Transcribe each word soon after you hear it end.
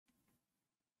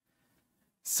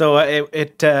So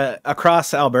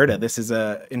across Alberta, this is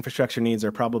infrastructure needs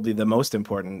are probably the most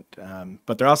important,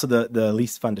 but they're also the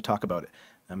least fun to talk about.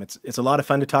 It's a lot of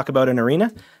fun to talk about in arena.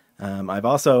 I've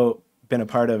also been a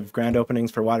part of grand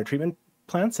openings for water treatment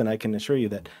plants, and I can assure you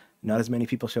that not as many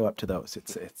people show up to those.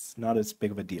 It's not as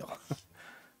big of a deal.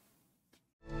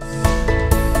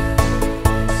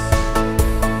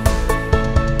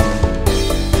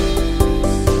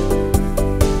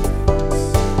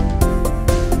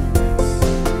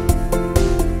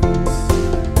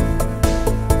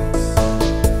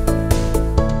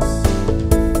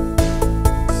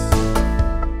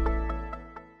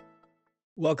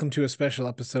 Welcome to a special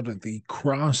episode of the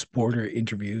Cross-Border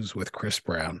Interviews with Chris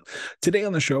Brown. Today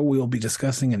on the show, we will be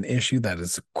discussing an issue that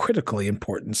is of critical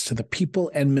importance to the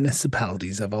people and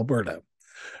municipalities of Alberta.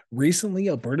 Recently,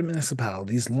 Alberta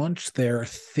Municipalities launched their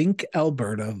Think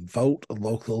Alberta, Vote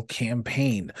Local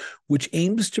campaign, which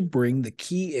aims to bring the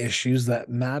key issues that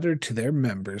matter to their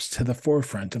members to the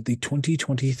forefront of the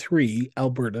 2023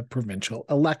 Alberta Provincial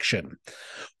election.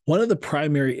 One of the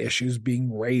primary issues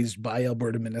being raised by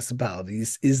Alberta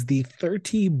municipalities is the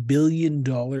 $30 billion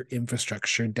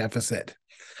infrastructure deficit.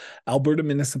 Alberta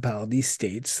Municipalities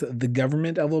states the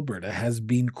government of Alberta has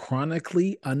been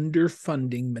chronically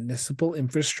underfunding municipal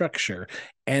infrastructure,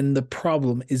 and the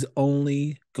problem is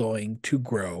only going to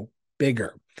grow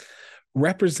bigger.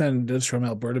 Representatives from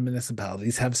Alberta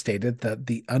municipalities have stated that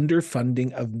the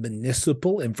underfunding of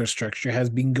municipal infrastructure has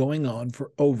been going on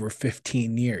for over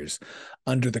 15 years,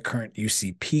 under the current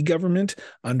UCP government,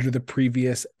 under the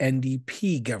previous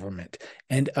NDP government,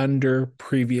 and under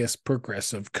previous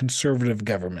progressive conservative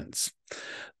governments.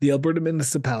 The Alberta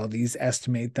municipalities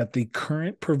estimate that the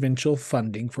current provincial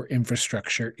funding for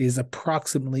infrastructure is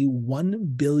approximately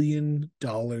 $1 billion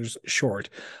short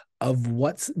of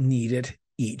what's needed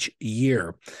each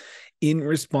year. In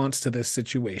response to this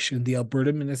situation, the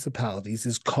Alberta municipalities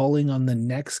is calling on the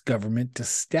next government to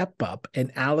step up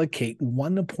and allocate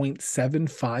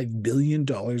 $1.75 billion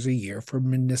a year for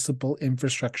municipal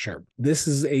infrastructure. This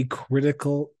is a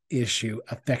critical issue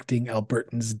affecting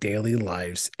Albertans' daily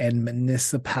lives and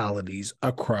municipalities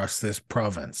across this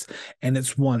province, and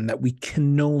it's one that we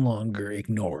can no longer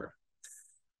ignore.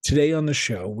 Today on the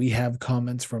show, we have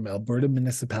comments from Alberta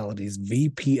Municipalities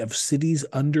VP of Cities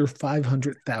Under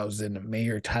 500,000,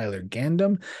 Mayor Tyler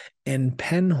Gandam, and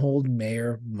Penhold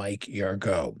Mayor Mike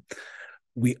Yargo.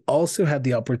 We also had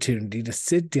the opportunity to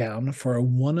sit down for a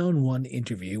one-on-one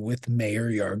interview with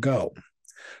Mayor Yargo.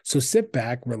 So sit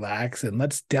back, relax, and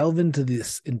let's delve into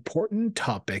this important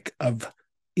topic of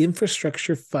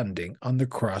infrastructure funding on the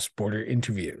cross-border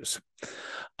interviews.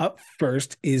 Up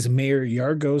first is Mayor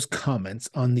Yargo's comments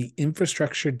on the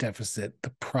infrastructure deficit the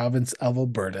province of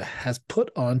Alberta has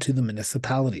put onto the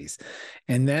municipalities.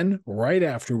 And then right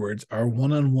afterwards, our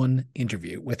one-on-one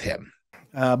interview with him.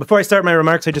 Before I start my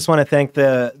remarks, I just want to thank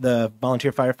the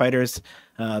volunteer firefighters,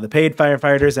 the paid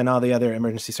firefighters, and all the other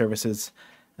emergency services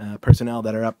personnel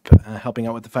that are up helping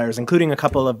out with the fires, including a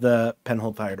couple of the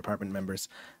Penhold Fire Department members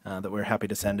that we're happy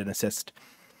to send and assist.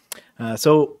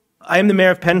 So I am the mayor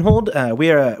of Penhold.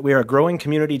 We are a growing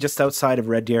community just outside of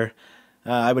Red Deer.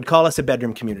 I would call us a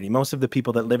bedroom community. Most of the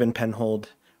people that live in Penhold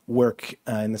work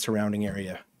in the surrounding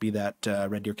area, be that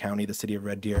Red Deer County, the city of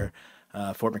Red Deer,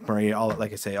 Fort McMurray, all,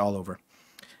 like I say, all over.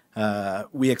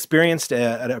 We experienced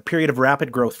a period of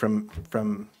rapid growth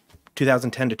from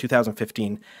 2010 to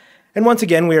 2015. And once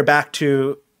again, we are back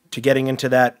to getting into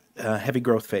that heavy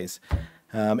growth phase.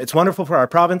 It's wonderful for our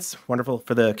province, wonderful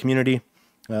for the community,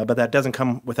 but that doesn't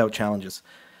come without challenges.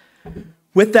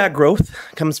 With that growth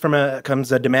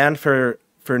comes a demand for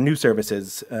new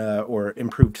services or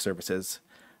improved services.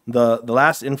 The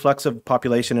last influx of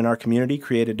population in our community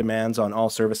created demands on all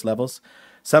service levels.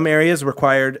 Some areas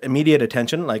required immediate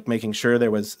attention, like making sure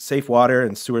there was safe water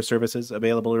and sewer services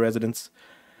available to residents.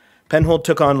 Penhold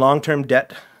took on long-term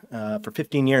debt for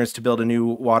 15 years to build a new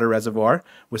water reservoir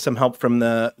with some help from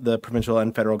the provincial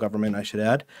and federal government, I should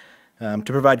add, to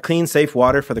provide clean, safe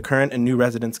water for the current and new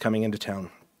residents coming into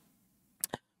town.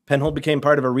 Penhold became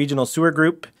part of a regional sewer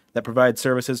group that provides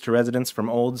services to residents from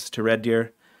Olds to Red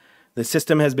Deer. The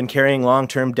system has been carrying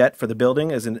long-term debt for the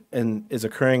building and is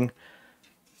incurring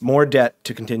more debt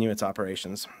to continue its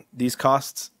operations. These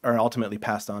costs are ultimately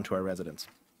passed on to our residents.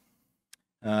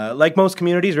 Like most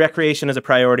communities, recreation is a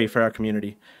priority for our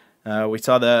community. We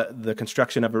saw the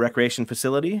construction of a recreation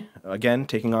facility, again,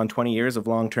 taking on 20 years of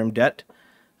long-term debt.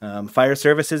 Fire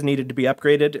services needed to be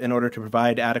upgraded in order to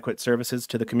provide adequate services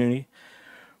to the community.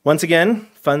 Once again,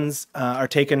 funds are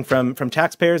taken from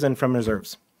taxpayers and from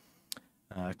reserves.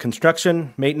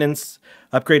 Construction, maintenance,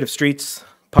 upgrade of streets,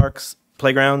 parks,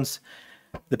 playgrounds,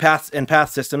 The path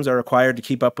systems are required to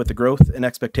keep up with the growth and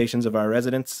expectations of our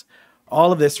residents.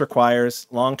 All of this requires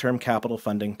long-term capital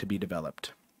funding to be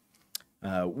developed.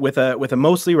 With a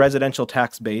mostly residential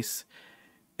tax base,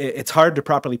 it's hard to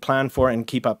properly plan for and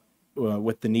keep up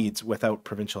with the needs without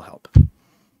provincial help.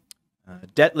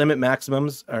 Debt limit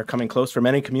maximums are coming close for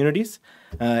many communities.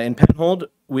 In Penhold,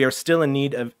 we are still in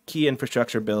need of key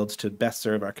infrastructure builds to best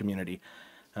serve our community.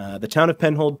 The town of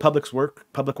Penhold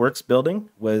Public Works building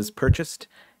was purchased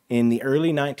in the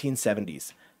early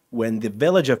 1970s when the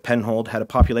village of Penhold had a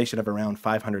population of around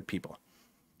 500 people.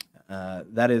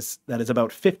 That is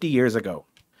about 50 years ago.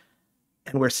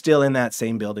 And we're still in that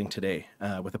same building today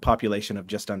with a population of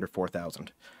just under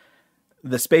 4,000.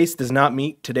 The space does not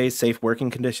meet today's safe working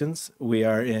conditions. We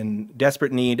are in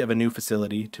desperate need of a new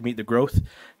facility to meet the growth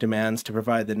demands to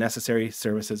provide the necessary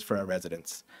services for our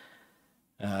residents.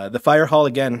 The fire hall,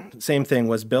 again, same thing,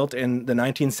 was built in the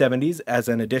 1970s as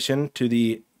an addition to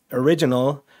the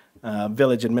original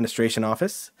village administration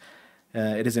office.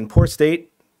 It is in poor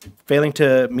state, failing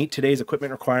to meet today's equipment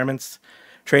requirements,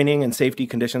 training and safety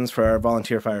conditions for our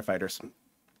volunteer firefighters.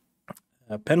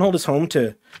 Penhold is home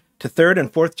to third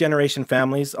and fourth generation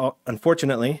families.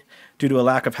 Unfortunately, due to a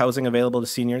lack of housing available to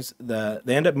seniors,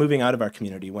 they end up moving out of our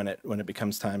community when it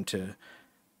becomes time to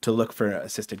look for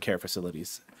assisted care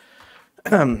facilities.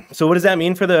 So what does that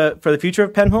mean for the future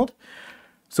of Penhold?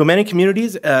 So many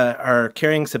communities are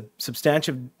carrying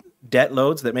substantial debt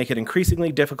loads that make it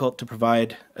increasingly difficult to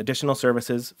provide additional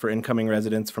services for incoming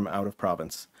residents from out of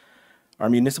province. Our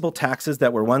municipal taxes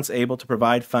that were once able to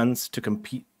provide funds to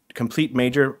complete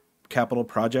major capital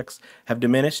projects have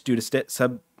diminished due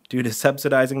to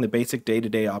subsidizing the basic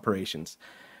day-to-day operations.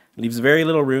 It leaves very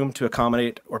little room to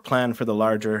accommodate or plan for the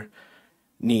larger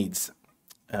needs.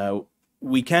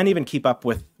 We can't even keep up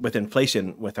with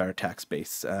inflation with our tax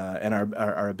base, and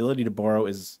our ability to borrow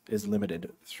is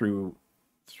limited through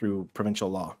provincial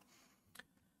law.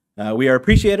 We are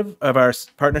appreciative of our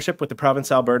partnership with the province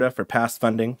of Alberta for past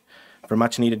funding for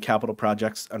much needed capital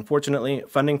projects. Unfortunately,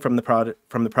 funding from the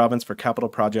province for capital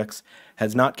projects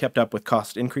has not kept up with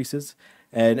cost increases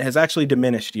and has actually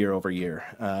diminished year over year,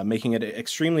 making it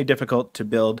extremely difficult to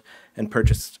build and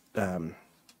purchase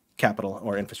capital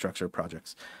or infrastructure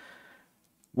projects.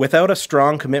 Without a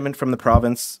strong commitment from the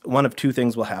province, one of two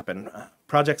things will happen.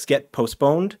 Projects get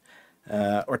postponed,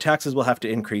 or taxes will have to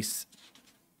increase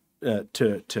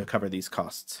to cover these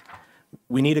costs.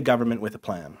 We need a government with a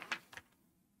plan.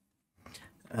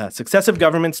 Successive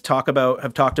governments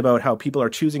have talked about how people are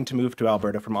choosing to move to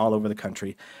Alberta from all over the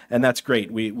country, and that's great.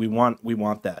 We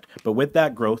want that. But with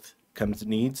that growth comes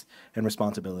needs and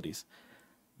responsibilities.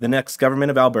 The next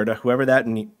government of Alberta, whoever that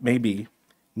may be,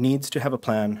 needs to have a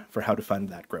plan for how to fund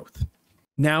that growth.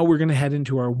 Now we're going to head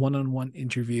into our one-on-one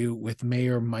interview with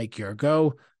Mayor Mike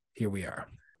Yargo. Here we are.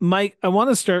 Mike, I want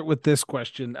to start with this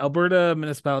question. Alberta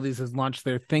Municipalities has launched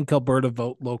their Think Alberta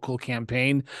Vote Local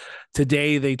campaign.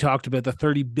 Today, they talked about the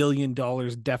 $30 billion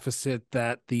deficit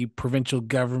that the provincial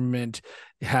government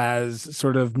has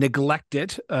sort of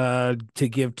neglected to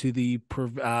give to the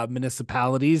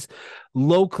municipalities.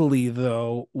 Locally,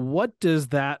 though, what does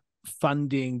that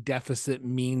funding deficit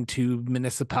mean to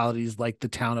municipalities like the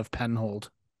town of Penhold?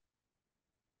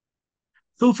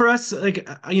 So for us,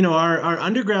 our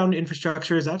underground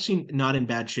infrastructure is actually not in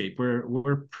bad shape.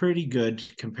 We're pretty good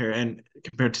compared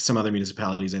to some other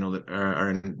municipalities I know that are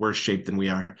in worse shape than we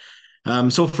are.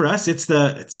 So for us, it's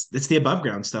the above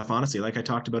ground stuff. Honestly, like I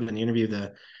talked about in the interview,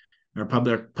 our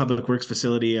public works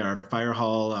facility, our fire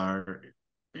hall,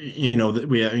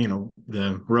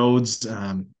 the roads.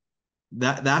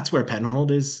 That's where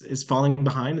Penhold is falling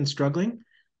behind and struggling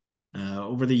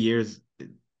over the years.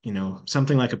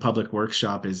 Something like a public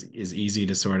workshop is easy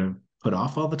to sort of put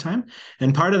off all the time.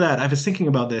 And part of that, I was thinking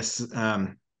about this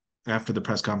after the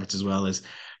press conference as well, is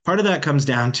part of that comes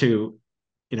down to,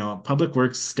 public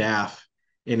works staff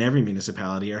in every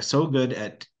municipality are so good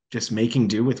at just making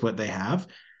do with what they have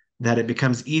that it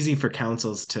becomes easy for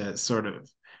councils to sort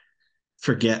of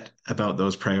forget about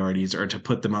those priorities or to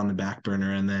put them on the back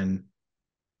burner, and then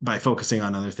by focusing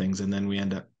on other things, and then we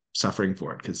end up suffering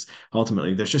for it because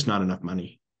ultimately there's just not enough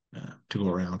money to go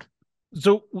around.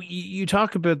 So you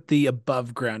talk about the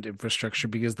above ground infrastructure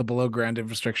because the below ground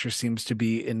infrastructure seems to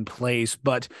be in place,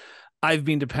 but I've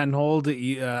been to Penhold.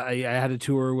 I had a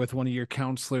tour with one of your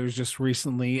counselors just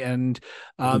recently, and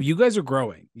you guys are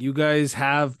growing. You guys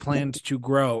have plans to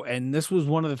grow, and this was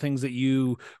one of the things that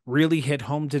you really hit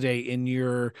home today in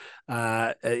your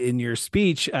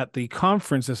speech at the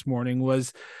conference this morning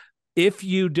was if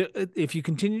you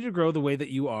continue to grow the way that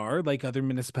you are, like other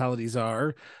municipalities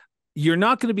are, you're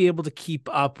not going to be able to keep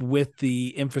up with the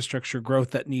infrastructure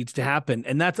growth that needs to happen.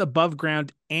 And that's above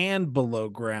ground and below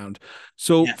ground.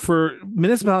 So Yeah. for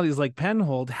municipalities like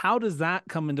Penhold, how does that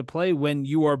come into play when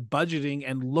you are budgeting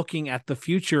and looking at the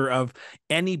future of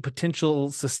any potential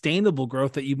sustainable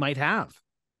growth that you might have?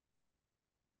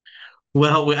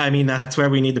 Well, I mean, that's where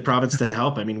we need the province to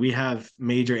help. I mean, we have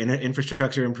major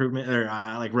infrastructure improvement or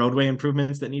like roadway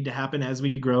improvements that need to happen as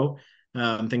we grow.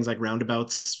 Things like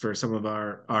roundabouts for some of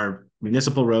our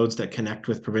municipal roads that connect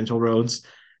with provincial roads.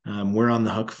 We're on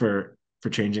the hook for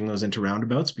changing those into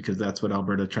roundabouts because that's what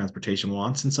Alberta transportation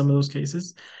wants in some of those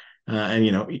cases. And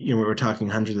we're talking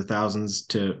hundreds of thousands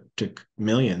to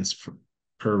millions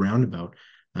per roundabout.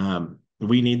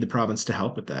 We need the province to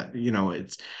help with that.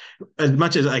 It's as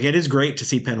much as like it is great to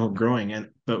see Penhold growing,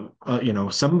 but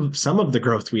some of the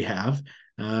growth we have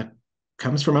uh,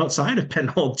 comes from outside of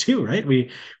Penhold too, right?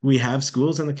 We have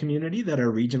schools in the community that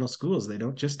are regional schools. They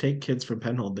don't just take kids from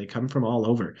Penhold; they come from all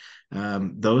over.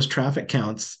 Those traffic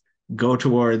counts go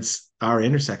towards our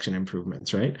intersection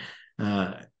improvements, right?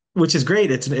 Which is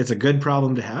great. It's a good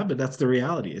problem to have, but that's the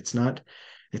reality. It's not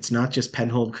just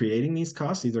Penhold creating these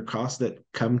costs. These are costs that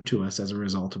come to us as a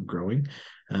result of growing,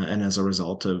 and as a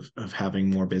result of having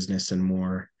more business and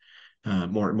more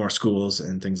schools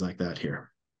and things like that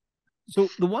here. So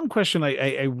the one question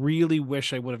I really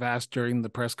wish I would have asked during the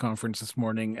press conference this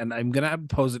morning, and I'm going to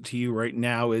pose it to you right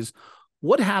now, is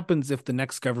what happens if the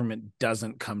next government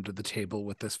doesn't come to the table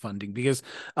with this funding? Because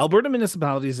Alberta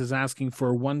Municipalities is asking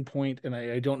for 1 point, and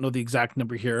I don't know the exact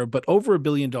number here, but over $1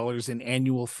 billion in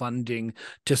annual funding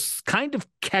to kind of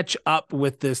catch up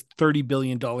with this $30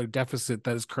 billion deficit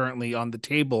that is currently on the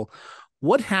table.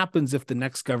 What happens if the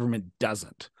next government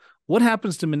doesn't? What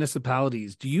happens to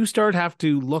municipalities? Do you have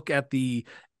to look at the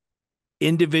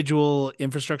individual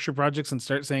infrastructure projects and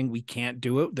start saying we can't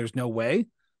do it? There's no way.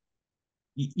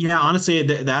 Yeah, honestly,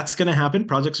 that's going to happen.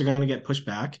 Projects are going to get pushed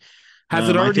back. Has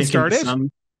it I already think in started?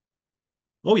 some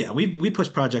Oh yeah, we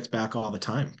push projects back all the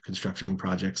time, construction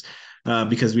projects,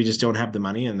 because we just don't have the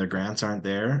money and the grants aren't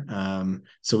there.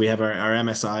 So we have our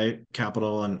MSI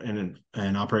capital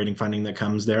and operating funding that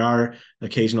comes. There are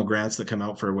occasional grants that come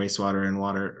out for wastewater and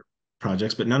water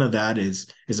projects, but none of that is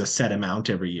a set amount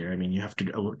every year. I mean, you have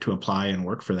to apply and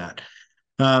work for that.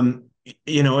 Um,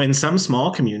 in some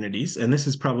small communities, and this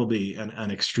is probably an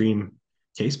extreme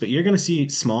case, but you're going to see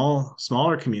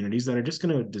smaller communities that are just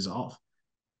going to dissolve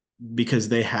because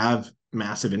they have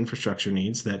massive infrastructure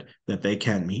needs that they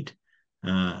can't meet,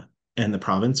 and the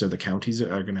province or the counties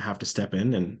are going to have to step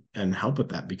in and help with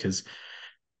that because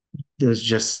there's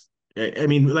just I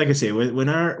mean, like I say,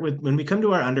 when we come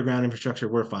to our underground infrastructure,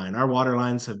 we're fine. Our water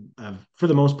lines have for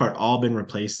the most part all been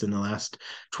replaced in the last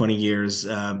 20 years.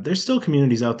 There's still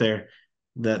communities out there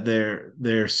that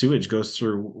their sewage goes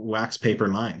through wax paper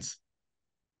lines.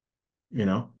 You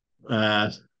know, uh,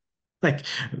 like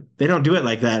they don't do it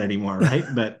like that anymore, right?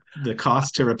 But the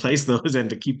cost to replace those and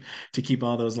to keep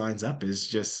all those lines up is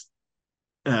just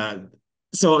uh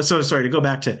so sorry to go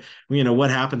back to what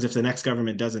happens if the next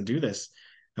government doesn't do this.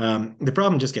 The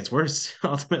problem just gets worse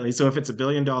ultimately. So if it's $1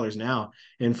 billion now,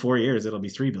 in 4 years it'll be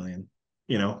 3 billion.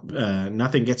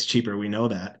 Nothing gets cheaper. We know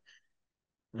that.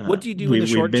 What do you do in the We've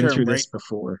short been term, through right? this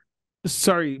before.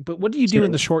 Sorry, but what do you do in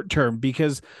Sorry. the short term?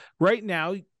 Because right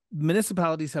now,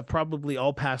 municipalities have probably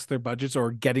all passed their budgets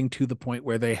or getting to the point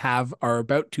where they are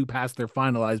about to pass their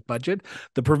finalized budget.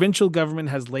 The provincial government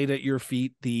has laid at your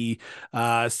feet the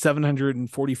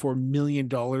 $744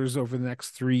 million over the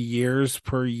next 3 years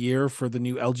per year for the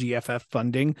new LGFF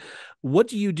funding. What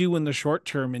do you do in the short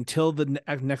term until the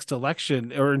next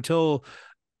election or until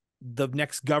the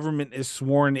next government is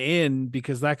sworn in,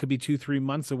 because that could be 2-3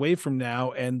 months away from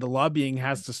now, and the lobbying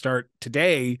has to start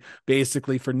today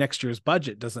basically for next year's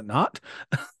budget, does it not?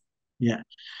 Yeah.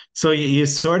 So you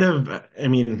sort of, I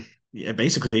mean, yeah,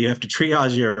 basically you have to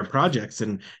triage your projects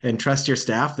and trust your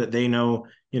staff that they know,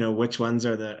 which ones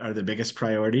are the biggest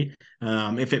priority.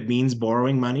 If it means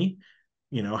borrowing money,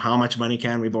 how much money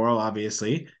can we borrow?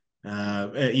 Obviously,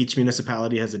 each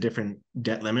municipality has a different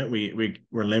debt limit.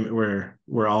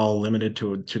 We're all limited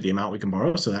to the amount we can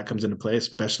borrow, so that comes into play,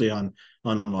 especially on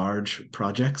large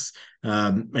projects.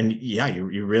 And yeah,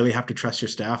 you really have to trust your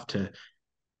staff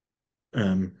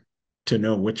um, to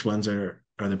know which ones are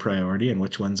the priority and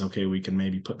which ones, okay, we can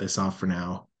maybe put this off for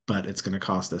now, but it's going to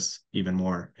cost us even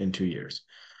more in 2 years.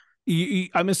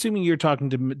 I'm assuming you're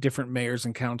talking to different mayors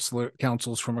and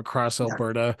councils from across Yeah.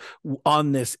 Alberta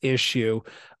on this issue.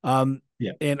 Um,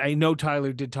 Yeah. and I know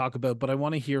Tyler did talk about, but I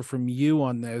want to hear from you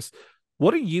on this.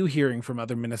 What are you hearing from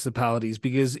other municipalities?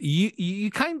 Because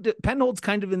you kind of Penhold's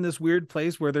kind of in this weird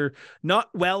place where they're not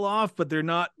well off, but they're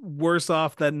not worse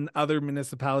off than other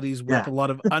municipalities with a Yeah. lot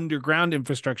of underground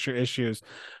infrastructure issues.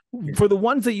 Yeah. For the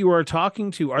ones that you are talking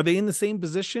to, are they in the same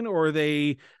position, or are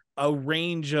they a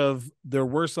range of they're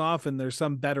worse off and there's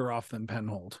some better off than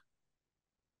Penhold?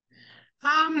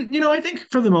 I think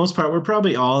for the most part, we're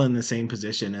probably all in the same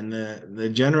position. And the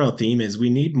general theme is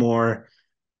we need more,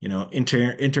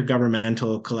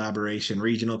 intergovernmental collaboration,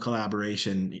 regional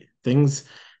collaboration, things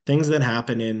that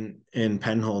happen in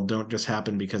Penhold don't just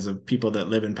happen because of people that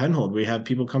live in Penhold. We have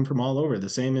people come from all over. The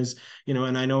same as,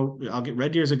 and I know I'll get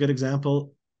Red Deer is a good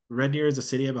example. Red Deer is a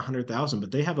city of 100,000,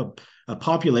 but they have a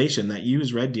population that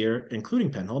use Red Deer,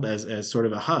 including Penhold, as sort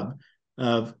of a hub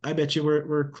of, I bet you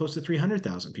we're close to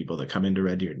 300,000 people that come into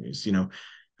Red Deer News.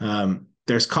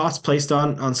 There's costs placed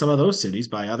on some of those cities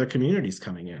by other communities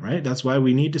coming in, right? That's why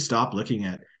we need to stop looking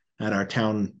at our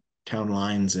town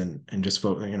lines and just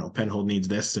vote, Penhold needs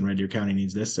this and Red Deer County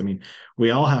needs this. I mean,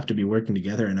 we all have to be working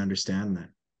together and understand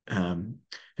that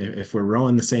if we're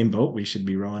rowing the same boat, we should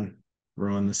be rowing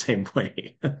the same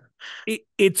way.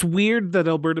 It's weird that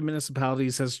Alberta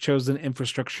Municipalities has chosen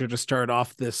infrastructure to start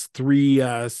off this three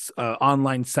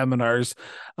online seminars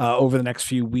over the next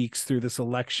few weeks through this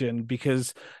election,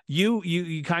 because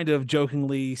you kind of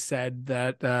jokingly said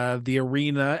that the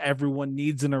arena, everyone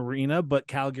needs an arena, but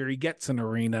Calgary gets an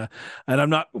arena.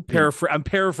 And Yeah. I'm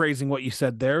paraphrasing what you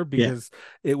said there Yeah. because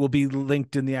it will be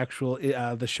linked in the actual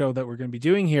the show that we're going to be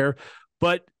doing here.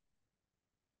 But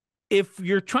if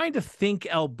you're trying to think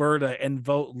Alberta and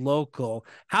vote local,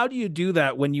 how do you do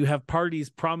that when you have parties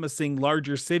promising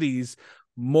larger cities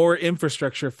more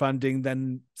infrastructure funding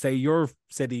than, say, your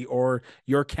city or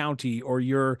your county or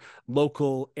your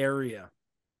local area?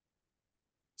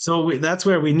 So that's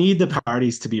where we need the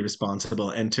parties to be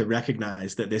responsible and to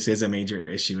recognize that this is a major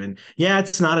issue. And yeah,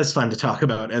 it's not as fun to talk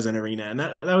about as an arena. And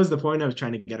that was the point I was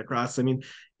trying to get across. I mean,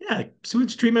 yeah,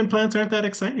 sewage treatment plants aren't that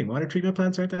exciting. Water treatment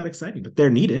plants aren't that exciting, but they're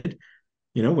needed.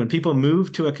 When people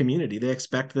move to a community, they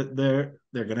expect that they're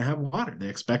going to have water. They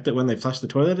expect that when they flush the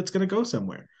toilet, it's going to go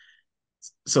somewhere.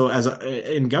 So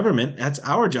in government, that's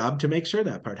our job to make sure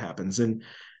that part happens. And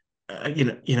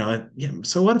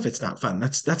so what if it's not fun?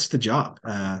 That's the job.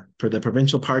 For the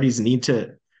provincial parties need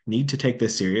to take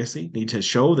this seriously, need to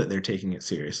show that they're taking it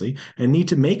seriously, and need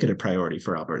to make it a priority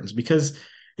for Albertans. Because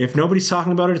if nobody's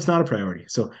talking about it, it's not a priority.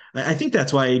 So I think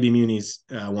that's why AB Munis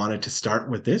wanted to start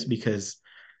with this, because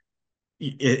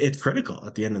it's critical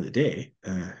at the end of the day.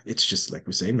 It's just like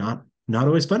we say, not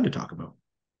always fun to talk about.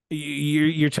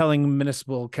 You're telling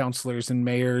municipal councillors and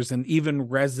mayors and even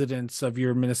residents of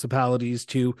your municipalities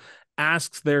to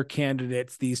ask their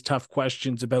candidates these tough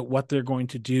questions about what they're going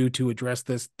to do to address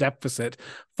this deficit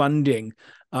funding.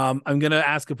 I'm going to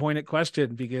ask a pointed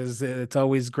question because it's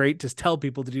always great to tell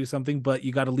people to do something, but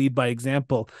you got to lead by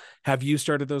example. Have you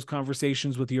started those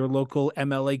conversations with your local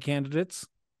MLA candidates?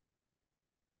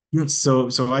 Yes. So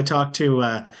I talked to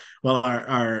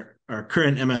our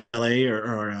current MLA,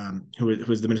 or who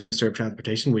is the Minister of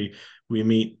Transportation. We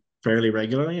meet fairly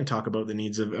regularly and talk about the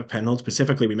needs of Penhold.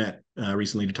 Specifically, we met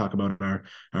recently to talk about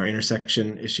our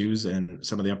intersection issues and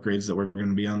some of the upgrades that we're going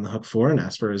to be on the hook for, and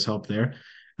ask for his help there.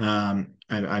 I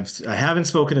haven't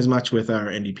spoken as much with our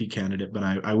NDP candidate, but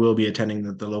I will be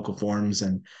attending the local forums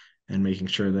and making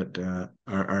sure that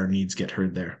our needs get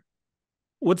heard there.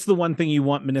 What's the one thing you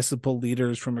want municipal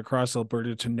leaders from across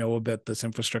Alberta to know about this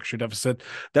infrastructure deficit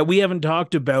that we haven't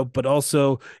talked about, but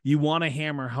also you want to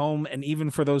hammer home? And even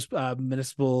for those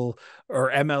municipal or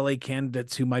MLA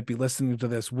candidates who might be listening to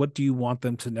this, what do you want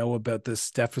them to know about this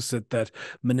deficit that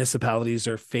municipalities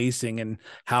are facing and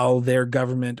how their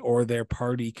government or their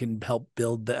party can help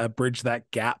bridge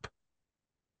that gap?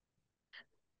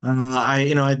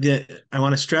 I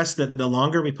want to stress that the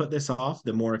longer we put this off,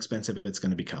 the more expensive it's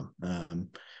going to become.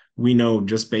 We know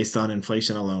just based on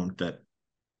inflation alone that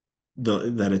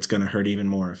it's going to hurt even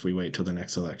more if we wait till the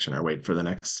next election or wait for the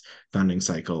next funding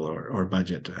cycle or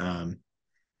budget.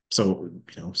 So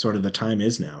sort of the time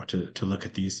is now to look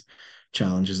at these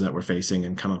challenges that we're facing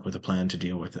and come up with a plan to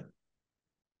deal with it.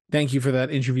 Thank you for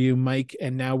that interview, Mike.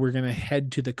 And now we're going to head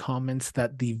to the comments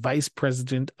that the Vice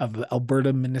President of the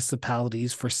Alberta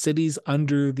Municipalities for cities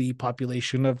under the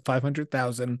population of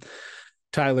 500,000,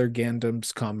 Tyler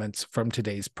Gandam's comments from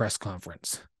today's press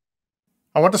conference.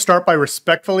 I want to start by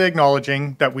respectfully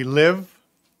acknowledging that we live,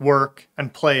 work,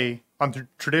 and play on the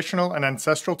traditional and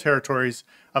ancestral territories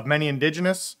of many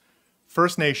Indigenous,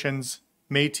 First Nations,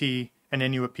 Métis, and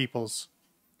Inuit peoples.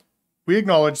 We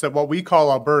acknowledge that what we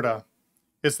call Alberta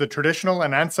is the traditional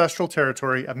and ancestral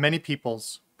territory of many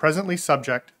peoples presently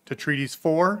subject to treaties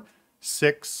for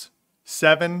 6,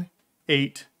 7,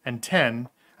 8, and 10,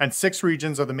 and 6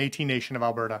 regions of the Métis Nation of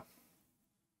Alberta.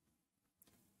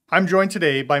 I'm joined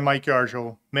today by Mike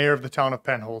Yargeau, Mayor of the town of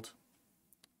Penhold.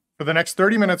 For the next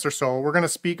 30 minutes or so, we're going to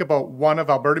speak about one of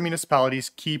Alberta Municipalities'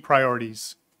 key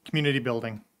priorities, community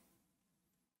building.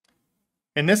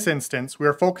 In this instance, we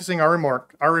are focusing our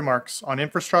remarks on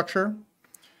infrastructure,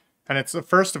 and it's the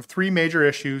first of 3 major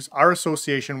issues our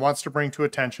association wants to bring to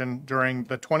attention during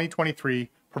the 2023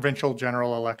 provincial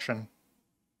general election.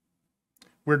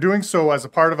 We're doing so as a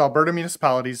part of Alberta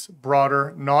Municipalities'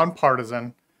 broader,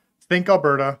 non-partisan Think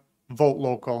Alberta, Vote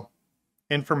Local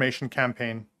information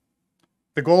campaign.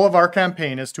 The goal of our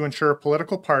campaign is to ensure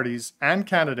political parties and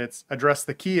candidates address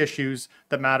the key issues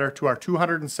that matter to our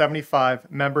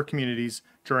 275 member communities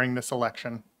during this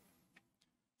election.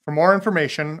 For more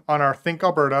information on our Think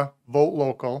Alberta, Vote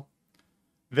Local,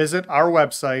 visit our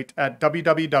website at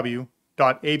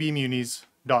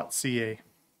www.abmunis.ca.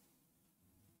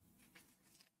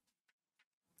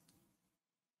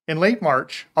 In late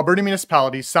March, Alberta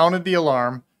Municipalities sounded the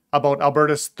alarm about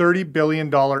Alberta's $30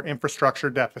 billion infrastructure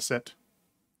deficit.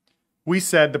 We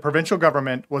said the provincial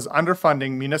government was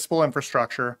underfunding municipal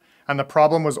infrastructure, and the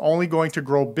problem was only going to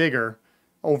grow bigger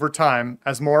over time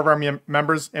as more of our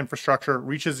members' infrastructure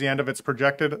reaches the end of its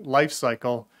projected life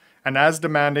cycle and as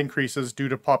demand increases due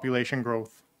to population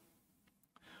growth.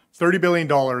 $30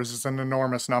 billion is an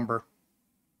enormous number.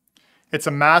 It's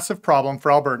a massive problem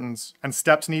for Albertans, and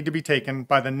steps need to be taken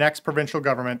by the next provincial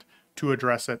government to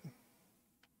address it.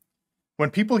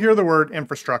 When people hear the word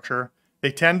infrastructure,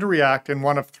 they tend to react in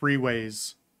one of 3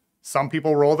 ways. Some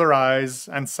people roll their eyes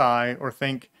and sigh or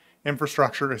think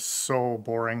infrastructure is so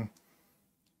boring.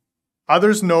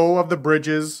 Others know of the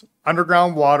bridges,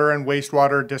 underground water and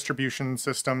wastewater distribution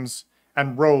systems,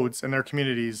 and roads in their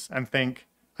communities and think,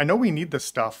 I know we need this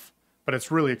stuff, but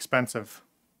it's really expensive.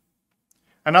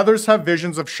 And others have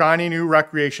visions of shiny new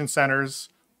recreation centers,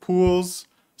 pools,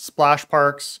 splash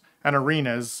parks, and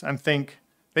arenas and think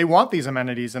they want these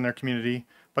amenities in their community,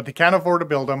 but they can't afford to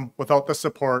build them without the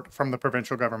support from the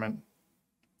provincial government.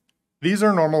 These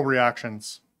are normal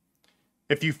reactions.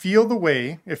 If you feel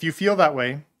that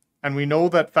way, and we know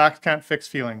that facts can't fix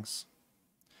feelings.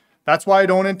 That's why I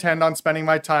don't intend on spending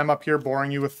my time up here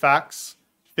boring you with facts,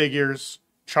 figures,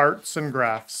 charts, and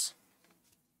graphs.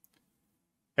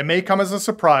 It may come as a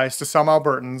surprise to some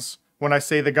Albertans when I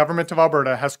say the government of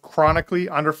Alberta has chronically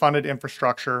underfunded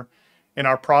infrastructure in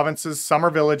our province's summer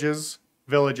villages,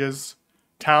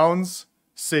 towns,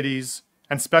 cities,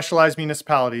 and specialized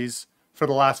municipalities for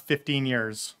the last 15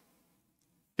 years.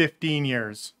 15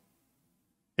 years.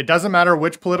 It doesn't matter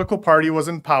which political party was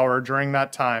in power during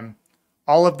that time.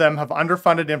 All of them have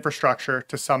underfunded infrastructure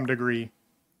to some degree.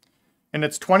 In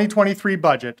its 2023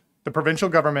 budget, the provincial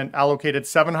government allocated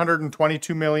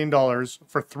 $722 million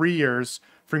for 3 years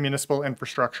for municipal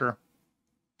infrastructure.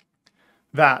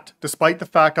 That, despite the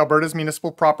fact Alberta's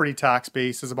municipal property tax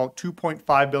base is about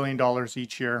 $2.5 billion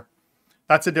each year.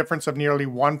 That's a difference of nearly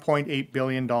 $1.8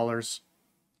 billion.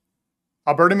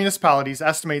 Alberta Municipalities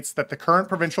estimates that the current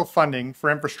provincial funding for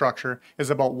infrastructure is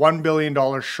about $1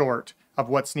 billion short of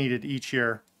what's needed each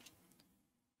year.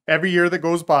 Every year that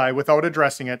goes by without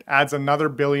addressing it adds another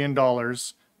 $1 billion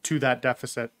to that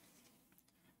deficit.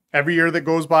 Every year that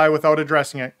goes by without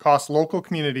addressing it costs local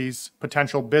communities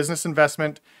potential business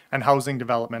investment and housing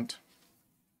development.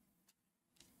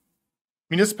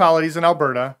 Municipalities in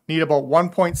Alberta need about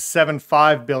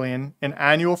 $1.75 billion in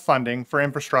annual funding for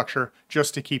infrastructure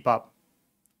just to keep up.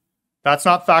 That's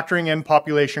not factoring in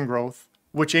population growth,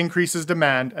 which increases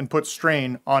demand and puts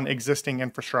strain on existing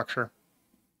infrastructure.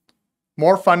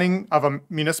 More funding of a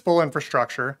municipal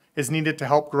infrastructure is needed to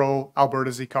help grow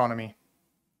Alberta's economy.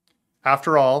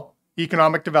 After all,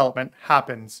 economic development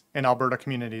happens in Alberta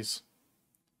communities.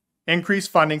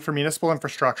 Increased funding for municipal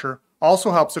infrastructure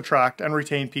also helps attract and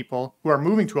retain people who are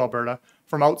moving to Alberta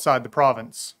from outside the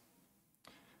province.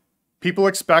 People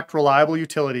expect reliable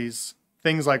utilities,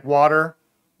 things like water,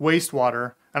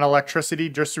 wastewater, and electricity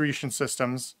distribution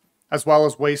systems, as well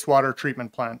as wastewater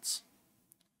treatment plants.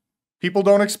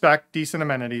 People expect decent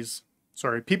amenities.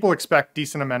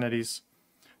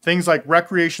 Things like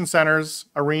recreation centers,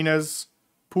 arenas,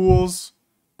 pools,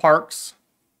 parks,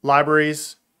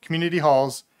 libraries, community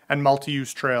halls, and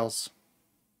multi-use trails.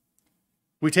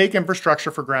 We take infrastructure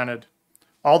for granted.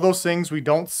 All those things we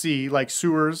don't see, like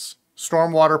sewers,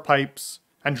 stormwater pipes,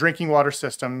 and drinking water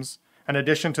systems, in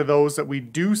addition to those that we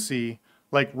do see,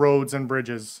 like roads and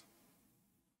bridges.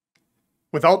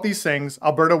 Without these things,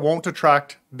 Alberta won't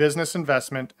attract business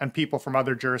investment and people from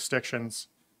other jurisdictions.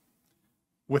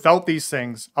 Without these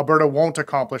things, Alberta won't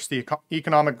accomplish the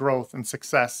economic growth and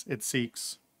success it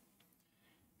seeks.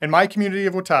 In my community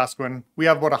of Wetaskiwin, we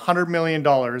have about $100 million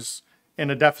in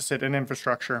a deficit in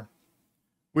infrastructure.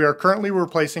 We are currently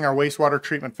replacing our wastewater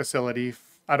treatment facility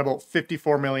at about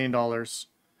 $54 million.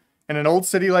 In an old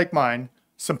city like mine,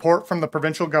 support from the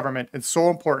provincial government is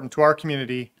so important to our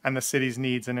community and the city's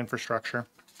needs and infrastructure.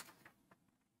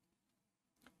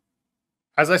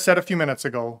 As I said a few minutes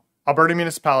ago, Alberta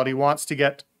Municipality wants to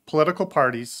get political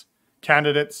parties,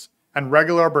 candidates, and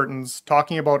regular Albertans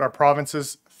talking about our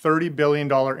province's $30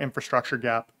 billion infrastructure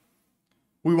gap.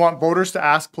 We want voters to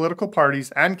ask political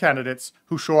parties and candidates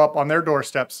who show up on their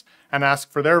doorsteps and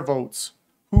ask for their votes,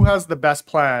 who has the best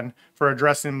plan for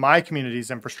addressing my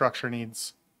community's infrastructure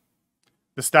needs?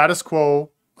 The status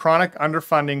quo, chronic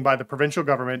underfunding by the provincial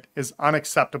government is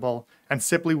unacceptable and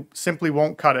simply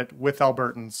won't cut it with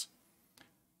Albertans.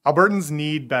 Albertans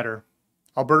need better.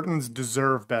 Albertans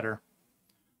deserve better.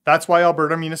 That's why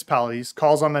Alberta Municipalities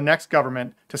calls on the next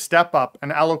government to step up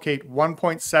and allocate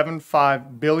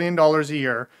 $1.75 billion a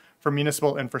year for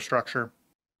municipal infrastructure.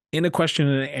 In a question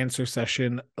and answer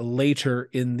session later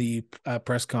in the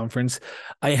press conference,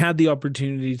 I had the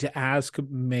opportunity to ask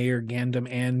Mayor Gandam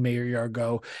and Mayor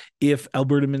Yargo if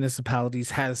Alberta Municipalities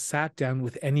has sat down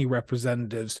with any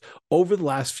representatives over the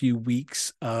last few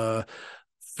weeks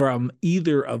from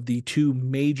either of the two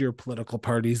major political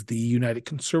parties, the United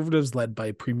Conservatives led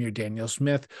by Premier Daniel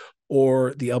Smith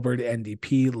or the Alberta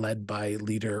NDP led by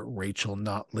leader Rachel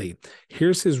Notley.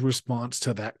 Here's his response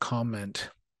to that comment.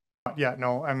 Yeah,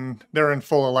 no, and they're in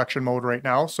full election mode right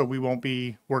now, so we won't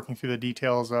be working through the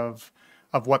details of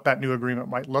what that new agreement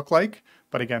might look like.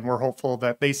 But again, we're hopeful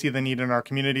that they see the need in our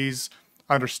communities,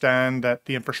 understand that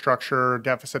the infrastructure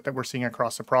deficit that we're seeing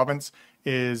across the province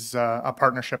is a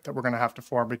partnership that we're going to have to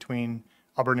form between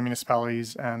Alberta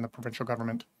municipalities and the provincial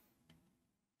government.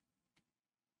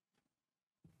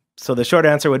 So the short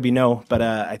answer would be no, but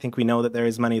I think we know that there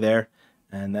is money there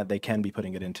and that they can be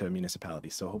putting it into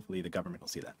municipalities. So hopefully the government will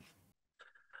see that.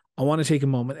 I want to take a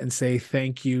moment and say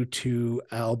thank you to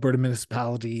Alberta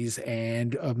Municipalities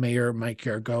and Mayor Mike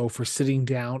Yargo for sitting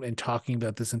down and talking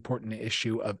about this important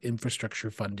issue of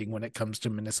infrastructure funding when it comes to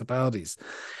municipalities.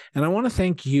 And I want to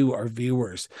thank you, our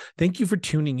viewers. Thank you for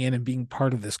tuning in and being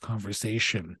part of this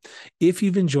conversation. If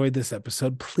you've enjoyed this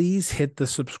episode, please hit the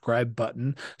subscribe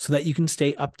button so that you can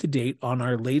stay up to date on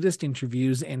our latest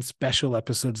interviews and special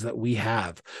episodes that we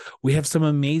have. We have some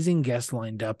amazing guests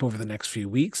lined up over the next few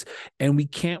weeks, and we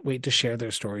can't wait to share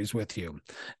their stories with you.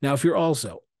 Now, if you're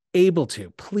also able to,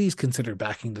 please consider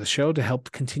backing the show to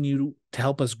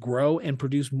help us grow and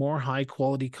produce more high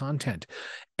quality content.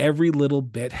 Every little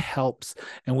bit helps,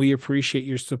 and we appreciate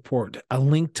your support. A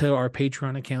link to our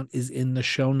Patreon account is in the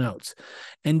show notes.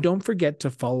 And don't forget to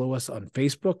follow us on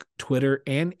Facebook, Twitter,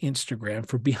 and Instagram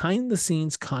for behind the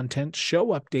scenes content, show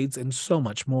updates, and so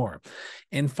much more.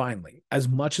 And finally, as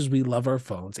much as we love our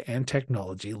phones and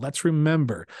technology, let's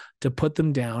remember to put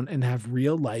them down and have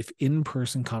real life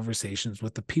in-person conversations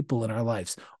with the people in our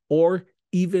lives, or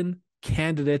even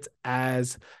candidates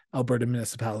as Alberta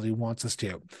Municipality wants us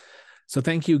to. So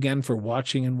thank you again for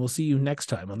watching, and we'll see you next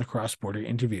time on the Cross Border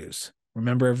Interviews.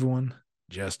 Remember, everyone,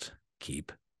 just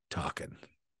keep talking.